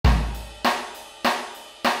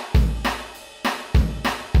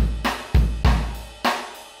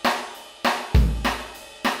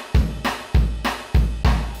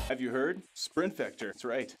Have you heard? Sprint Vector. That's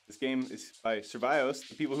right. This game is by Survios,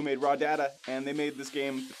 the people who made Raw Data, and they made this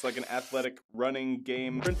game. It's like an athletic running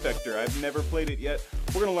game. Sprint Vector. I've never played it yet.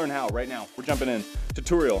 We're gonna learn how right now. We're jumping in.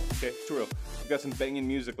 Tutorial. Okay, tutorial. We've got some banging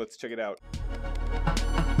music. Let's check it out.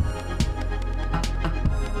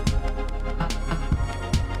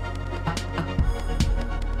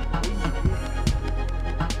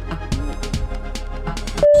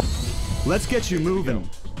 Let's get you moving.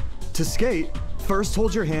 To skate, first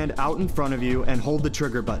hold your hand out in front of you and hold the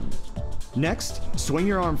trigger button. Next, swing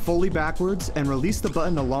your arm fully backwards and release the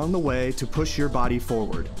button along the way to push your body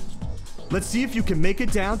forward. Let's see if you can make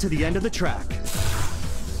it down to the end of the track.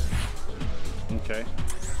 Okay.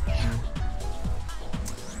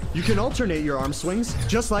 You can alternate your arm swings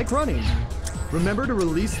just like running. Remember to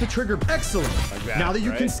release the trigger. Excellent. Like that, now that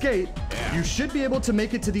you right? can skate, you should be able to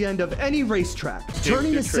make it to the end of any racetrack.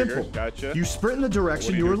 Turning is simple. Gotcha. You sprint in the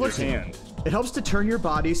direction you were looking. It helps to turn your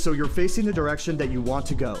body so you're facing the direction that you want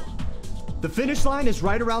to go. The finish line is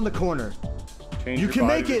right around the corner. Change you your can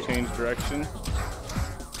body make it. Change direction.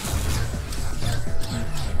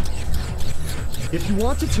 If you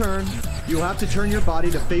want to turn, you'll have to turn your body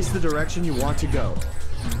to face the direction you want to go.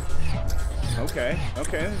 Okay,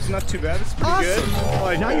 okay, it's not too bad. It's pretty good.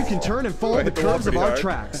 Like now you can turn and follow the curves of our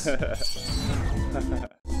tracks.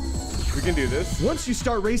 We can do this. Once you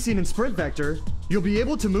start racing in Sprint Vector, you'll be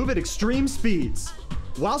able to move at extreme speeds.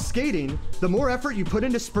 While skating, the more effort you put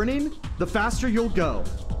into sprinting, the faster you'll go.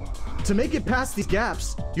 To make it past these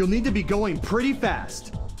gaps, you'll need to be going pretty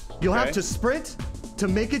fast. You'll have to sprint to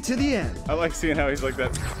make it to the end. I like seeing how he's like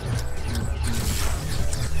that.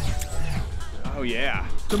 Oh yeah.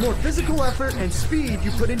 The more physical effort and speed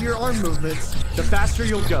you put into your arm movements, the faster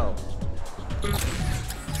you'll go.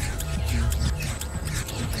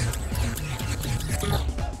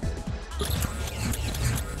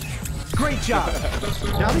 Great job!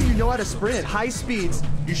 Now that you know how to sprint at high speeds,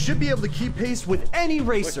 you should be able to keep pace with any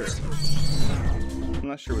racer. I'm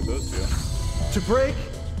not sure what those do. To brake,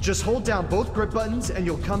 just hold down both grip buttons and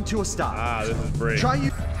you'll come to a stop. Ah, this is brake.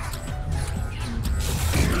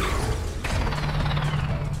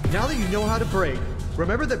 Now that you know how to brake,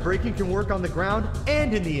 remember that braking can work on the ground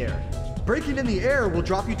and in the air. Braking in the air will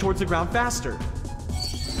drop you towards the ground faster.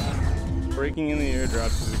 Braking in the air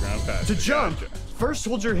drops you to the ground faster. To jump, first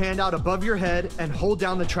hold your hand out above your head and hold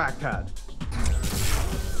down the trackpad.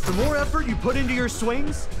 The more effort you put into your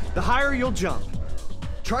swings, the higher you'll jump.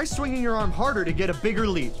 Try swinging your arm harder to get a bigger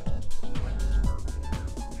leap.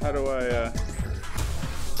 How do I,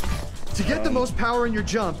 To get the most power in your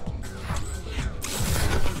jump,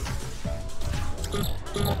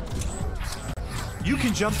 you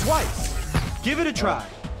can jump twice. Give it a try.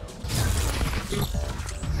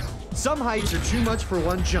 Some heights are too much for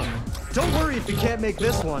one jump. Don't worry if you can't make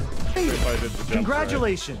this one. Hey,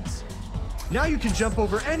 congratulations. Right. Now you can jump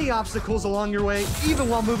over any obstacles along your way, even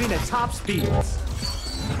while moving at top speeds.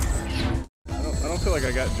 I don't feel like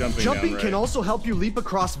I got jumping Jumping down right. can also help you leap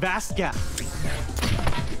across vast gaps.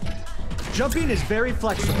 Jumping is very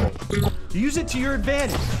flexible. Use it to your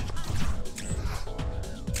advantage.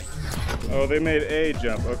 Oh, they made a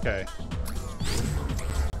jump. Okay.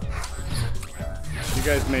 You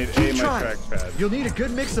guys made a my trackpad. You'll need a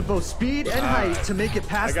good mix of both speed and height to make it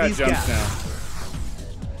past these gaps. I got jumps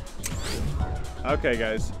now. Okay,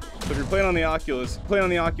 guys. So if you're playing on the Oculus,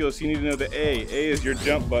 you need to know the A. A is your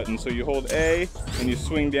jump button. So you hold A and you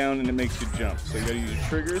swing down and it makes you jump. So you gotta use your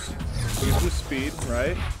triggers to get some speed,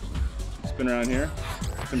 right? Spin around here.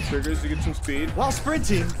 Some triggers to get some speed. While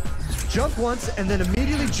sprinting, jump once and then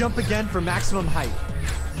immediately jump again for maximum height.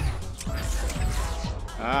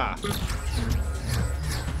 Ah.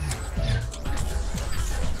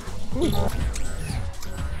 Ooh.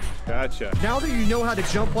 Gotcha. Now that you know how to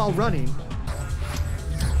jump while running,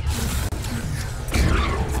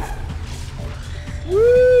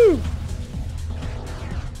 woo!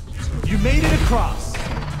 You made it across.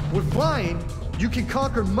 With flying, you can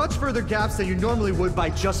conquer much further gaps than you normally would by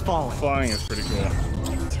just falling. Flying is pretty cool.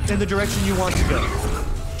 In the direction you want to go.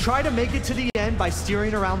 Try to make it to the end by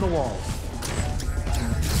steering around the walls.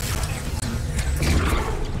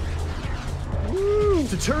 Woo!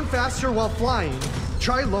 To turn faster while flying,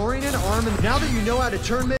 try lowering an arm, and now that you know how to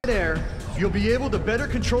turn mid-air, you'll be able to better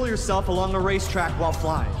control yourself along a racetrack while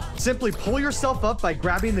flying. Simply pull yourself up by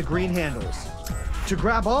grabbing the green handles. To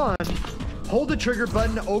grab on, hold the trigger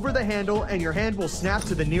button over the handle and your hand will snap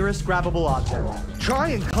to the nearest grabbable object. Try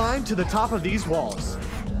and climb to the top of these walls.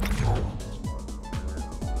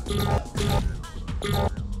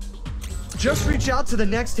 Just reach out to the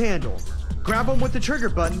next handle, grab them with the trigger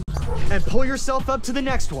button, and pull yourself up to the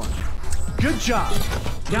next one. Good job.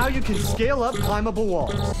 Now you can scale up climbable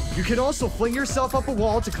walls. You can also fling yourself up a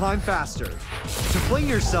wall to climb faster. To fling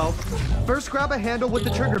yourself, first grab a handle with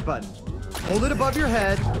the trigger button. Hold it above your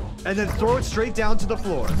head, and then throw it straight down to the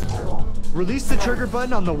floor. Release the trigger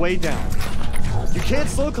button on the way down. You can't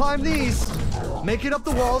slow climb these. Make it up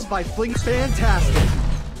the walls by flinging. Fantastic.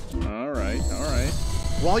 All right, all right.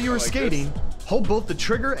 While you are skating, hold both the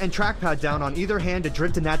trigger and trackpad down on either hand to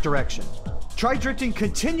drift in that direction. Try drifting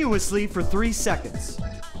continuously for 3 seconds.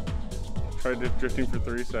 Try drifting for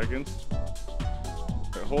 3 seconds.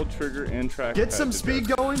 Okay, hold trigger and trackpad. Get some speed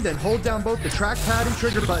going, then hold down both the trackpad and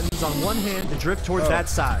trigger buttons on one hand to drift towards that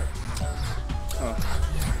side.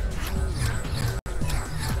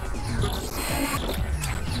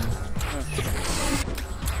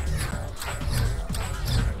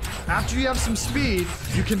 After you have some speed,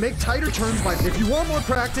 you can make tighter turns by. If you want more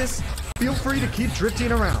practice, feel free to keep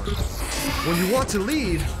drifting around. When you want to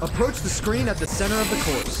leave, approach the screen at the center of the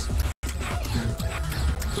course.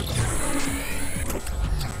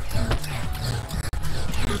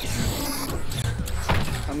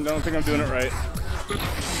 I don't think I'm doing it right.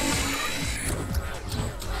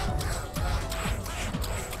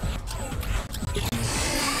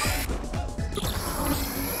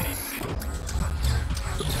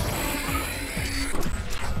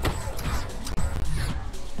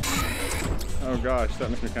 Oh gosh, that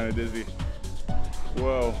makes me kind of dizzy.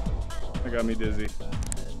 Whoa, that got me dizzy.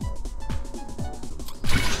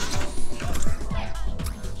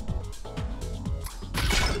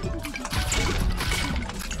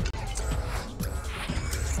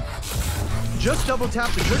 Just double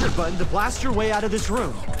tap the trigger button to blast your way out of this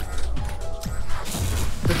room.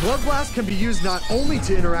 The glove blast can be used not only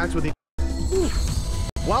to interact with the.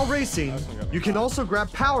 While racing, you can also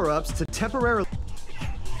grab power-ups to temporarily.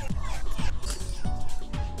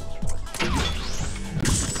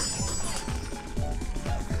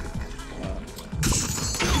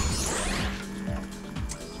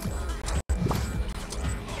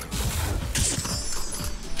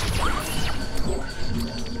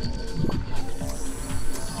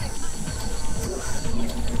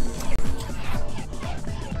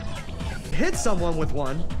 Hit someone with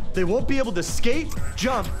one, they won't be able to skate,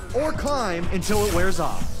 jump, or climb until it wears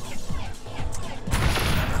off.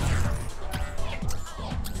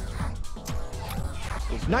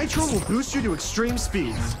 Nitro will boost you to extreme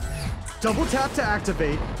speeds. Double tap to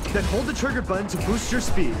activate, then hold the trigger button to boost your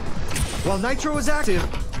speed. While Nitro is active,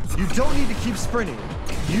 you don't need to keep sprinting.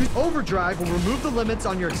 Use Overdrive will remove the limits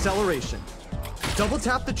on your acceleration. Double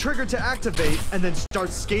tap the trigger to activate, and then start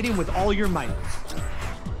skating with all your might.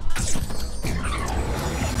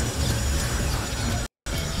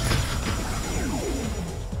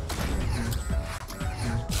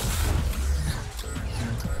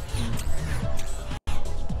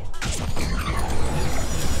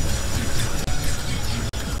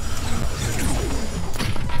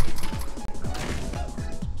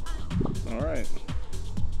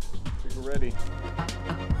 Ready.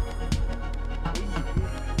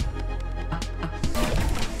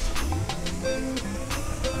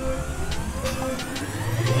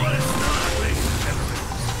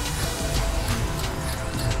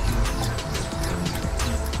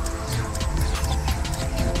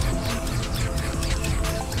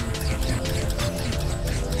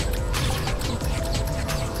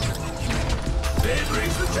 They've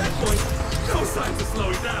reached the checkpoint. No signs of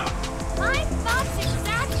slowing down. My thoughts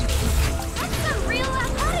exactly. That's some real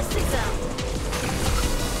athleticism.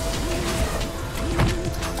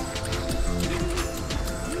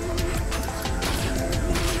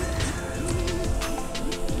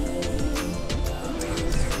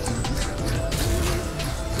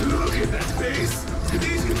 Look at that face.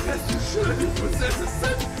 These contestants should possess a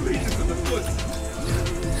set of cleats in the foot.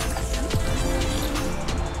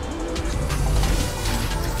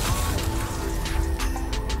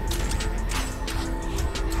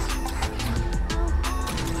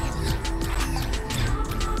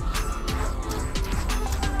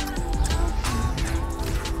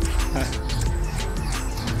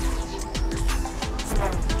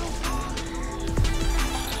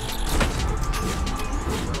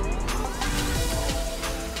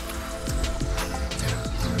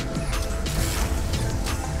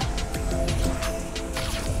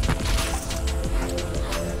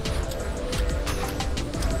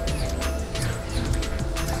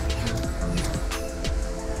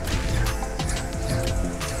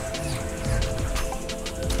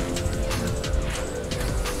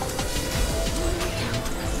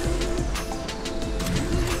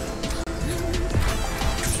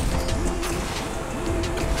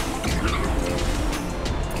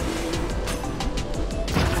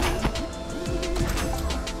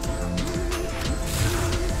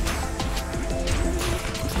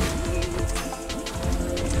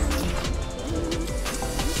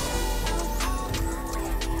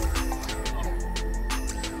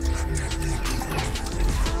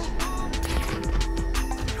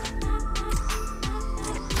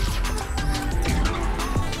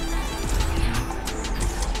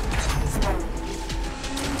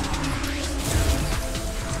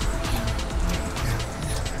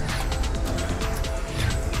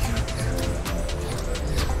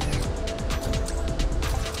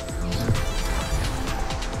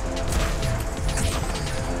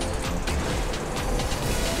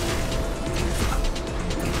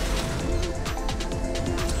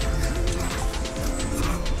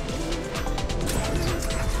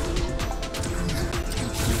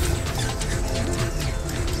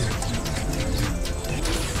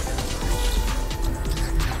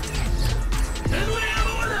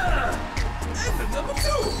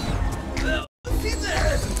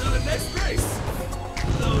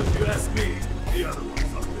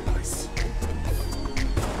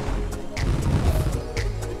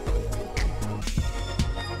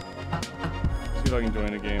 See if I can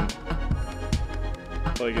join a game.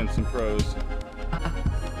 Play against some pros.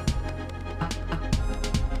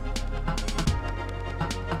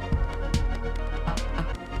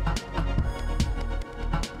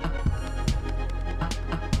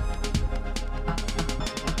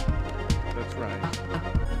 That's right.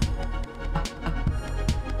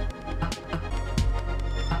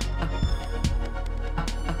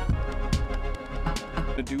 I'm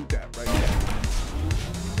gonna do that right now.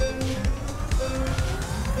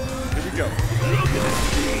 Here we go. Look at this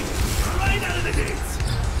speed! Right out of the gates!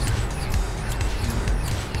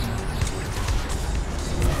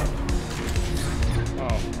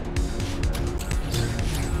 Oh.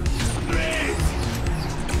 Great!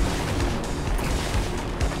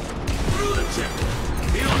 Through the check!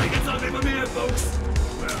 He only gets ugly from here, folks!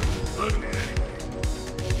 Well, ugly anyway.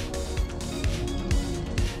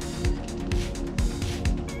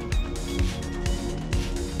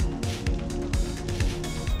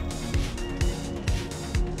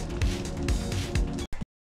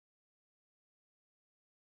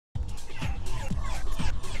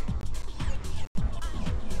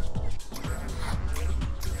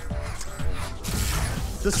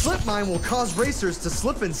 The slip mine will cause racers to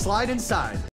slip and slide inside.